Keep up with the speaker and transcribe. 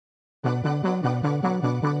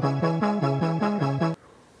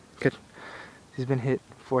He's been hit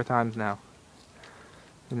 4 times now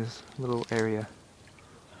in this little area.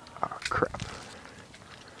 Oh crap.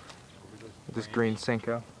 This green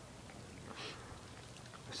Senko.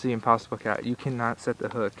 It's the impossible cat. You cannot set the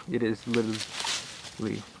hook. It is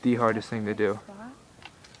literally the hardest thing to do.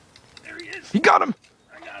 There he is! He got him!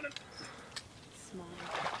 I got him! Small.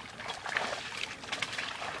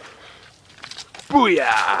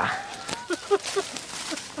 Booyah!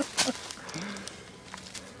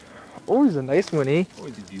 Oh, he's a nice one, eh? Oh,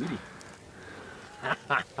 he's a beauty.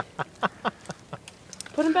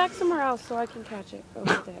 Put him back somewhere else so I can catch it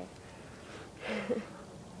over there.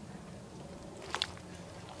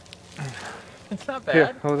 It's not bad.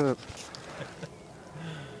 Here, hold it up.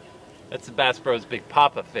 That's the Bass Pro's big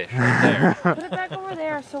papa fish right there. Put it back over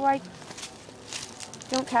there so I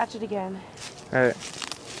don't catch it again. Alright.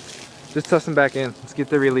 Just toss him back in. Let's get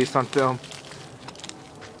the release on film.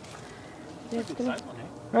 It's gonna...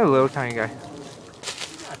 Oh, a little tiny guy.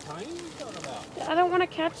 I don't want to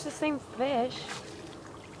catch the same fish.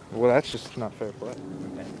 Well, that's just not fair play.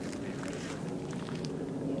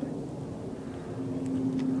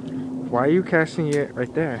 Why are you casting it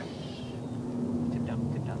right there? Tip down,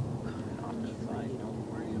 tip down. Off to the side, don't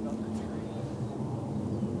worry about the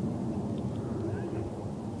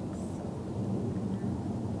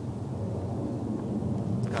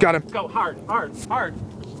tree. Got him. Go hard, hard, hard.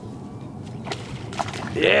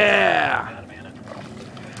 Yeah!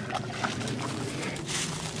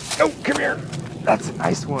 Oh, come here. That's a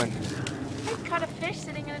nice one. I caught a fish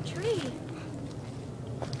sitting in a tree.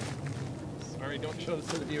 Sorry, don't show this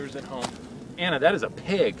to the viewers at home. Anna, that is a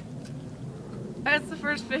pig. That's the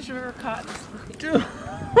first fish I've ever caught. Dude,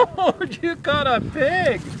 you caught a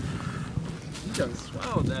pig. You just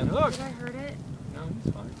swallowed that hook. Did I hurt it? No,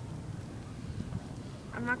 it's fine.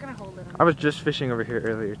 I'm not gonna hold it. I was just fishing over here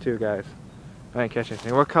earlier too, guys. I didn't catch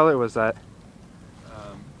anything. What color was that?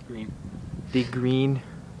 Green. The green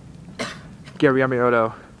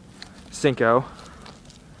Gariamioto Senko.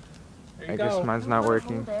 There I you guess go. mine's not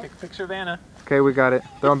working. Take a picture of Anna. Okay, we got it.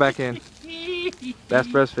 Throw him back in. Bass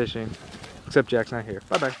Bros Fishing. Except Jack's not here.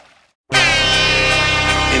 Bye-bye.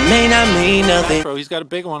 It may not mean nothing. Bro, he's got a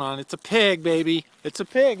big one on. It's a pig, baby. It's a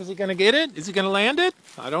pig. Is he gonna get it? Is he gonna land it?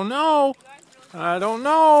 I don't know. I don't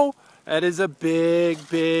know. That is a big,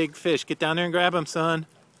 big fish. Get down there and grab him, son.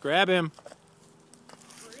 Grab him.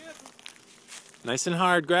 Nice and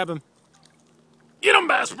hard. Grab him. Get him,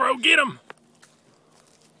 Bass Bro. Get him.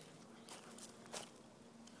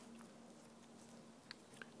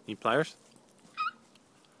 Need pliers?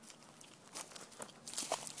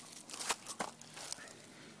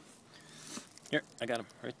 Here, I got him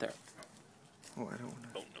right there. Oh, I don't want to.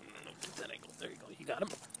 Oh, no. Get that angle. There you go. You got him.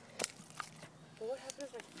 What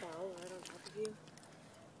happens if I fall right on top of you?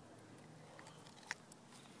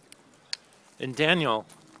 And Daniel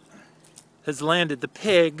has landed the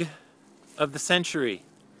pig of the century.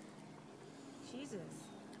 Jesus.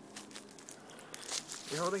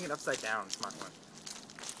 You're holding it upside down, smart one.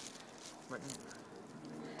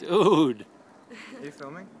 Dude. Are you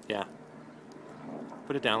filming? Yeah.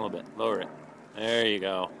 Put it down a little bit. Lower it. There you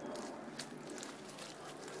go.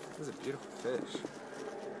 This is a beautiful fish.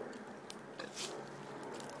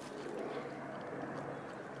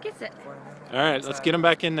 Gets it. All right, let's get him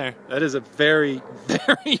back in there. That is a very,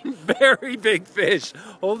 very, very big fish.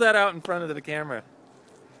 Hold that out in front of the camera.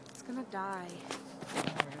 It's gonna die.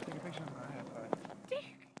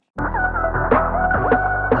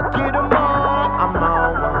 Get 'em all, I'm on.